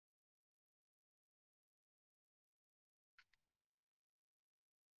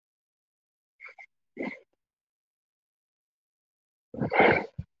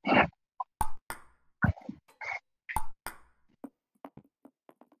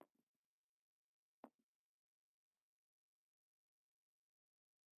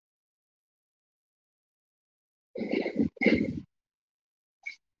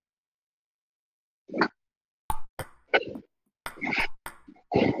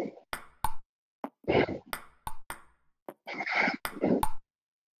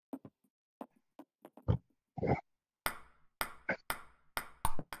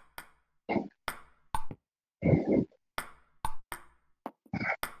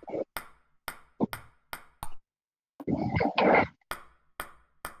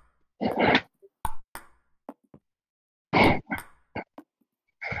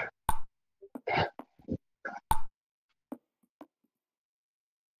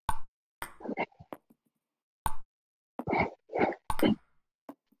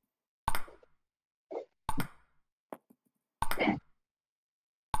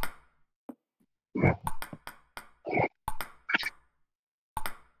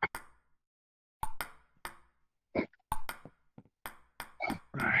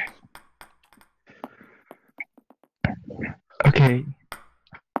Okay.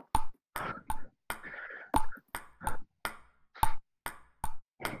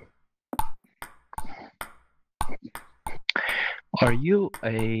 Are you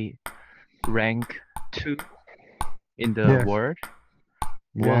a rank 2 in the Yes. world?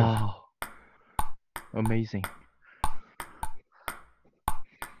 Yes. Wow. Amazing.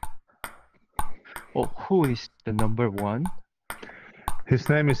 Oh, who is the number 1? His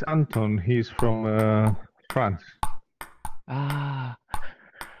name is Anton. He's from France. Ah.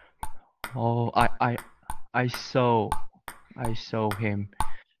 Oh, I saw him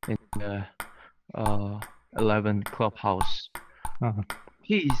in the 11 clubhouse. Uh-huh.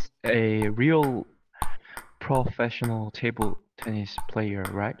 He's a real professional table tennis player,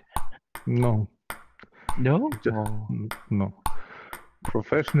 right? No. No? Just, Oh. no.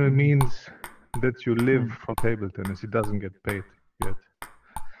 Professional means that you live from table tennis. He doesn't get paid yet.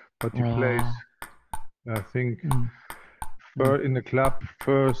 But he plays, I think, in the club,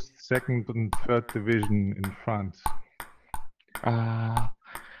 first, second, and third division in France. Okay.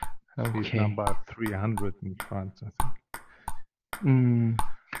 He's number 300 in France, I think.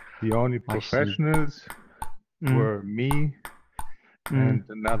 The only professionals were me and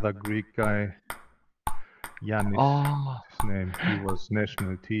another Greek guy, Yanis, his name. He was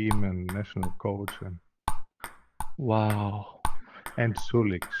national team and national coach. Wow. And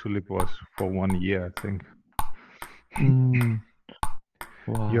Sulik. Sulik was for 1 year, I think.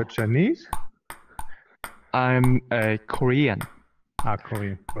 Wow. You're Chinese? I'm a Korean.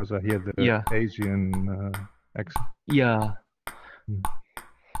 Korean, because I hear the Asian accent. Yeah.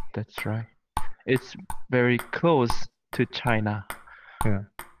 That's right. It's very close to China. Yeah.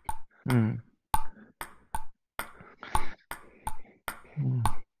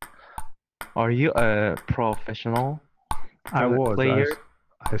 Are you a professional player?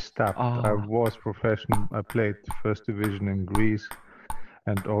 I stopped. I was professional. I played first division in Greece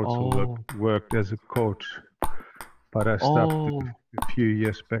and also worked as a coach. But I stopped a few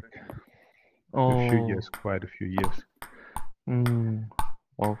years back. A few years, quite a few years.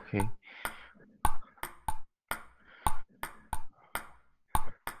 Okay.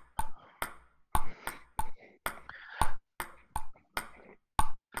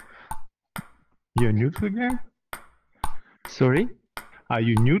 You're new to the game? Sorry? Are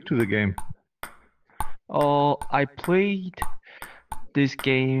you new to the game? I played this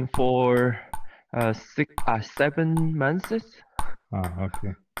game for 7 months.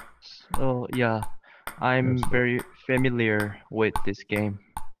 Okay. So yeah, I'm very familiar with this game.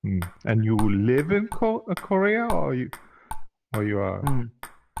 And you live in Korea, or you are?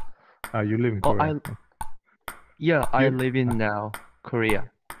 You live in Korea? I live in now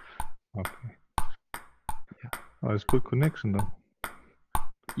Korea. Okay. Oh, it's good connection though.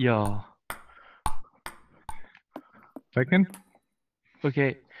 Yeah. Second?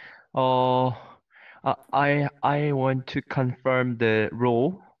 Okay. I want to confirm the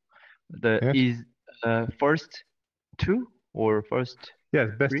rule. Is first 2 or first? Yes,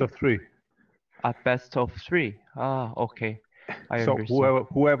 best of 3. Best of 3. Okay. I so understand.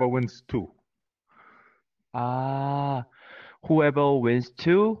 whoever wins 2. Whoever wins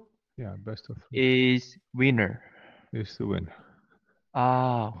 2. Yeah, best of 3. Is winner. Is the winner.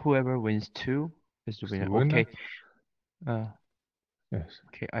 Whoever wins 2 is the winner. Okay. Yes.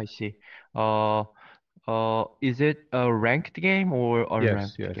 Okay, I see. Is it a ranked game or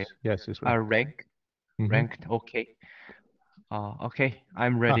unranked game? Yes, it's ranked. Ranked. Okay. Okay,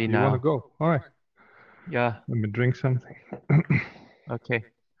 I'm ready you now. want to go? All right. Yeah. Let me drink something. Okay.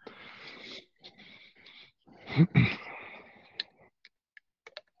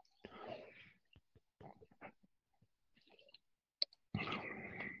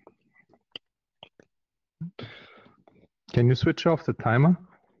 Can you switch off the timer?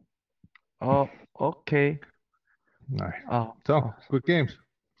 Oh, okay. No. So, good games.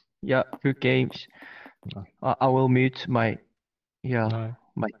 Yeah, good games. No. I will mute my No.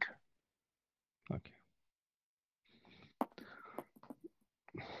 mic. Okay.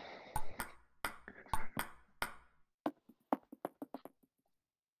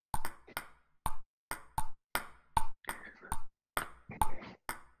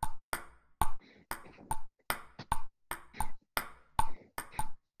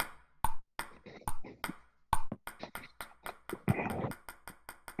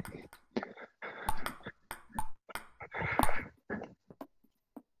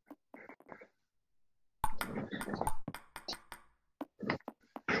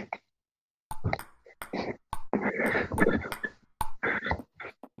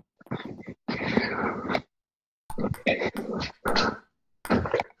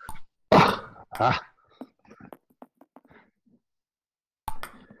 Ah.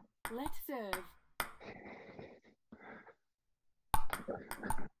 Let's serve.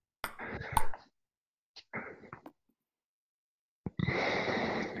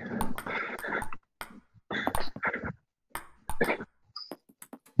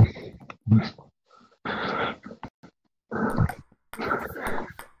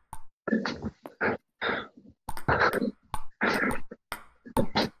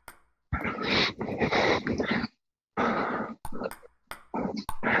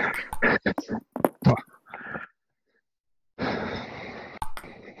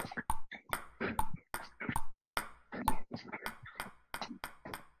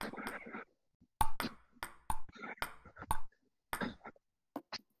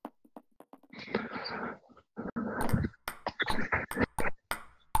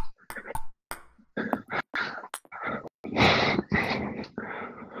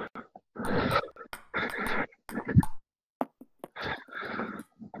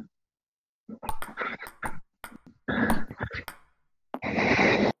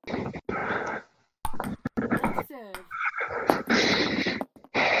 Let's serve. Let's serve.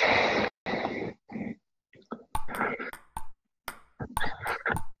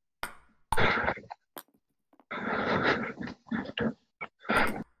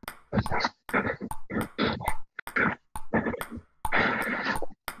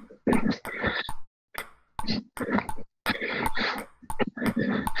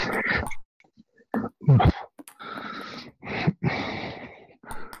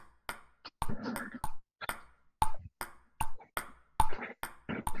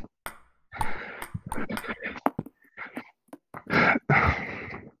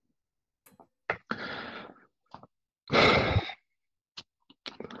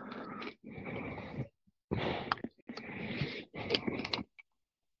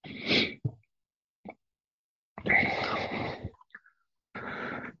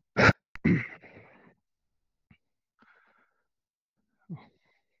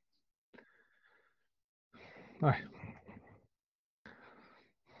 Aye.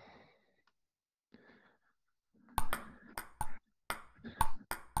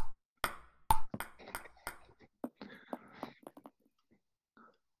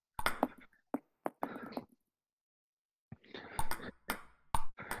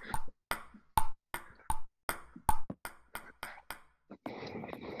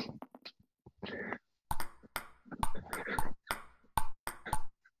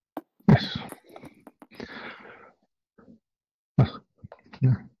 Yes.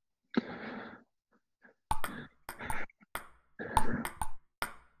 Yeah.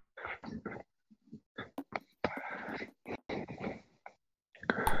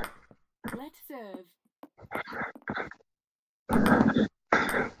 Let's serve.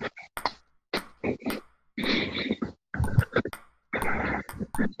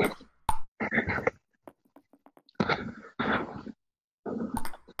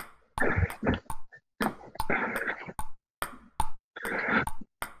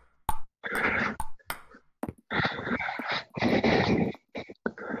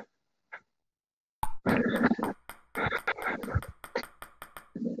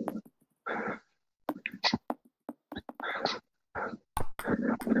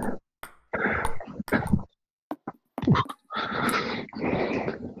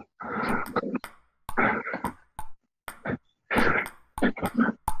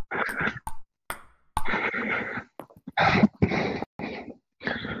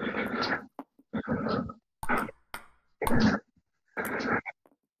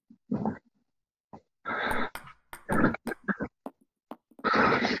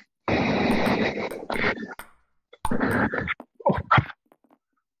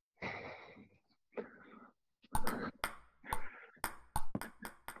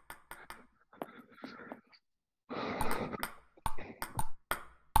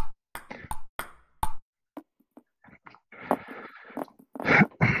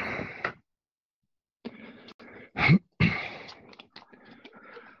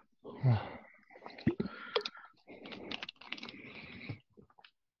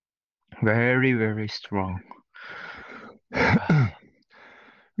 Very, very strong.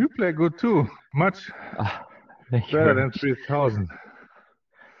 You play good too. Much Thank you better very than much. 3000.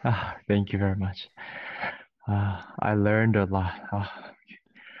 Thank you very much. I learned a lot.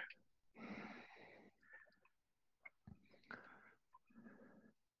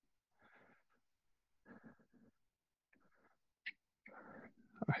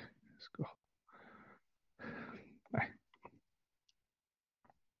 Let's go.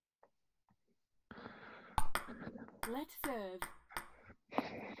 Let's serve.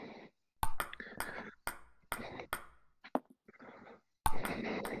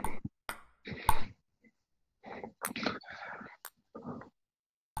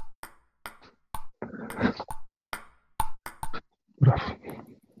 Bravo.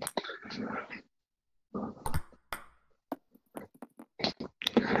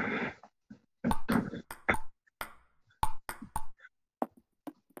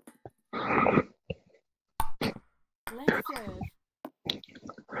 Let's serve.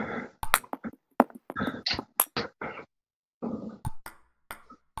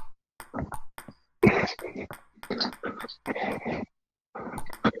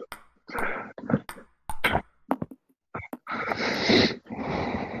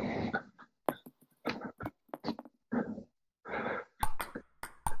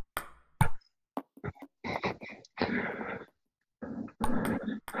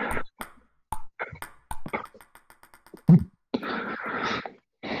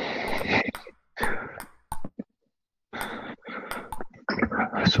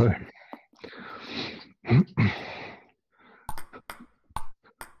 Sorry.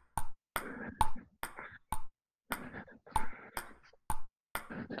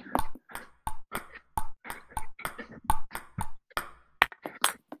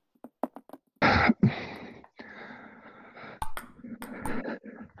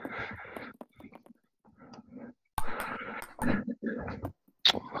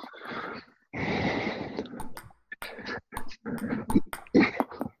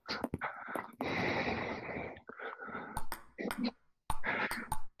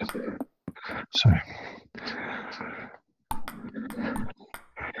 Sorry.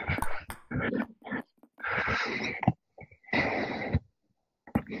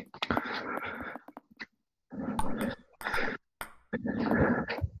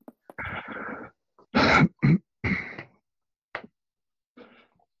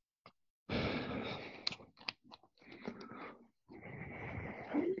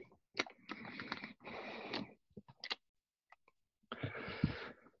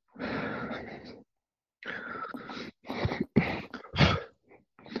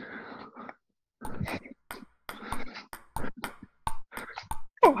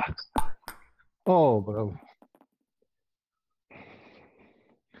 Oh, bravo.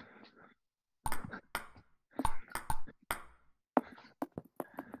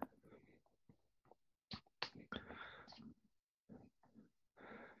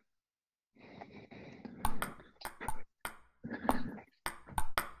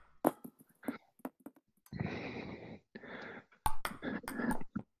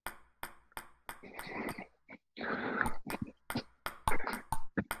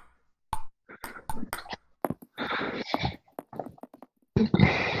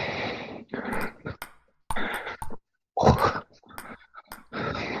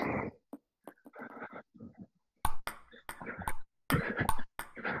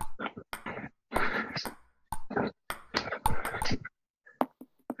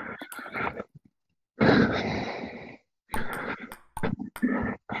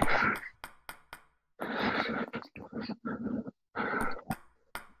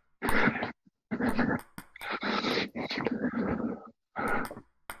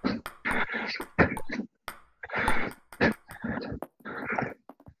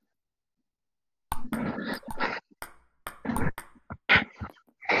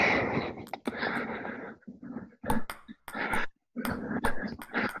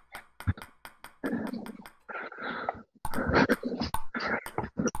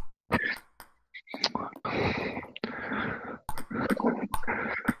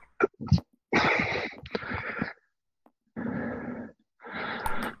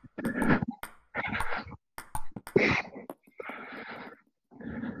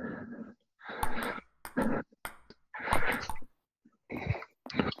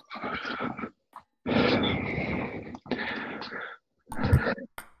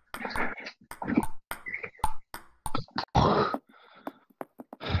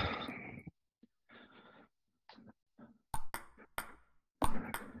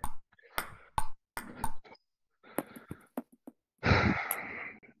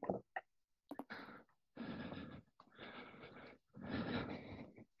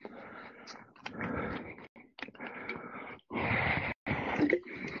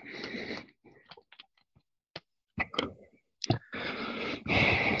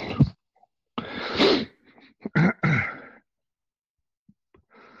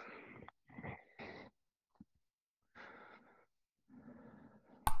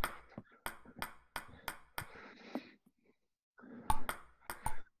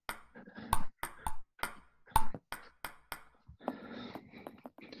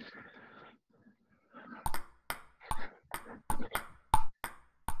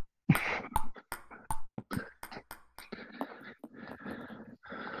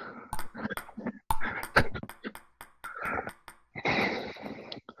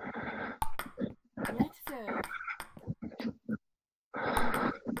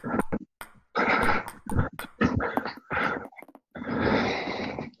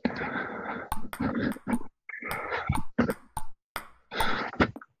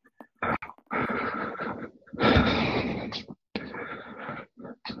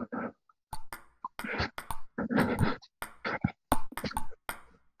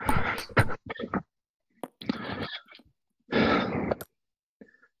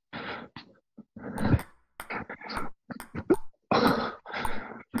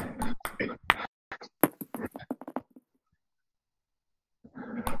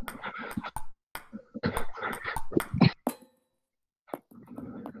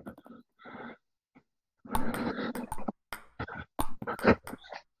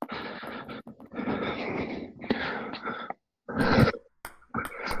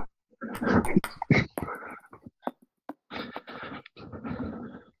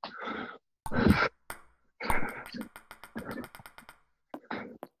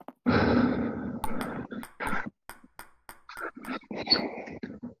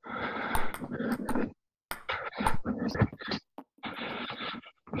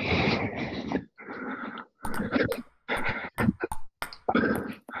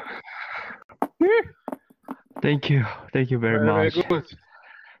 Thank you very Very, very much. good.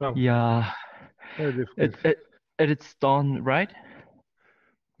 No, Yeah, very difficult. it's done, right?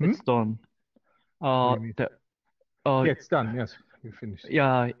 Hmm? It's done. What do Uh, you mean? the uh, Yeah, it's done. Yes, you finished.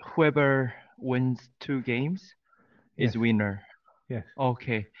 yeah, whoever wins 2 games Yes, is winner. yes.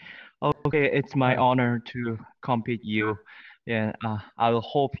 Okay, okay, it's my Right. honor to compete you. Yeah, I will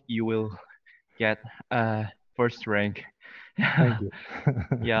hope you will get first rank. Thank you.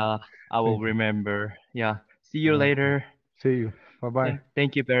 Yeah, I will Thank you. remember. Yeah, see you later. See you. Bye bye.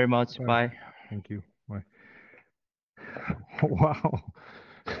 Thank you very much. Bye. Bye. Thank you. Bye. Wow.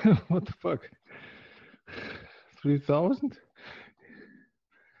 What the fuck? 3,000?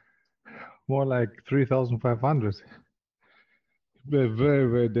 More like 3,500. Very, very,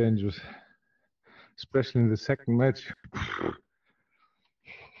 very dangerous. Especially in the second match.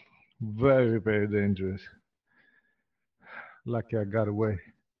 Very, very dangerous. Lucky I got away.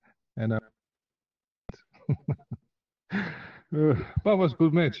 And but it was a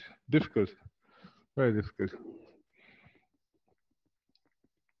good match. Difficult. Very difficult.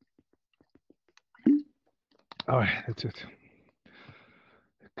 Alright, that's it.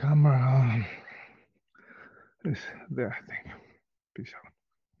 The camera is there, I think. Peace out.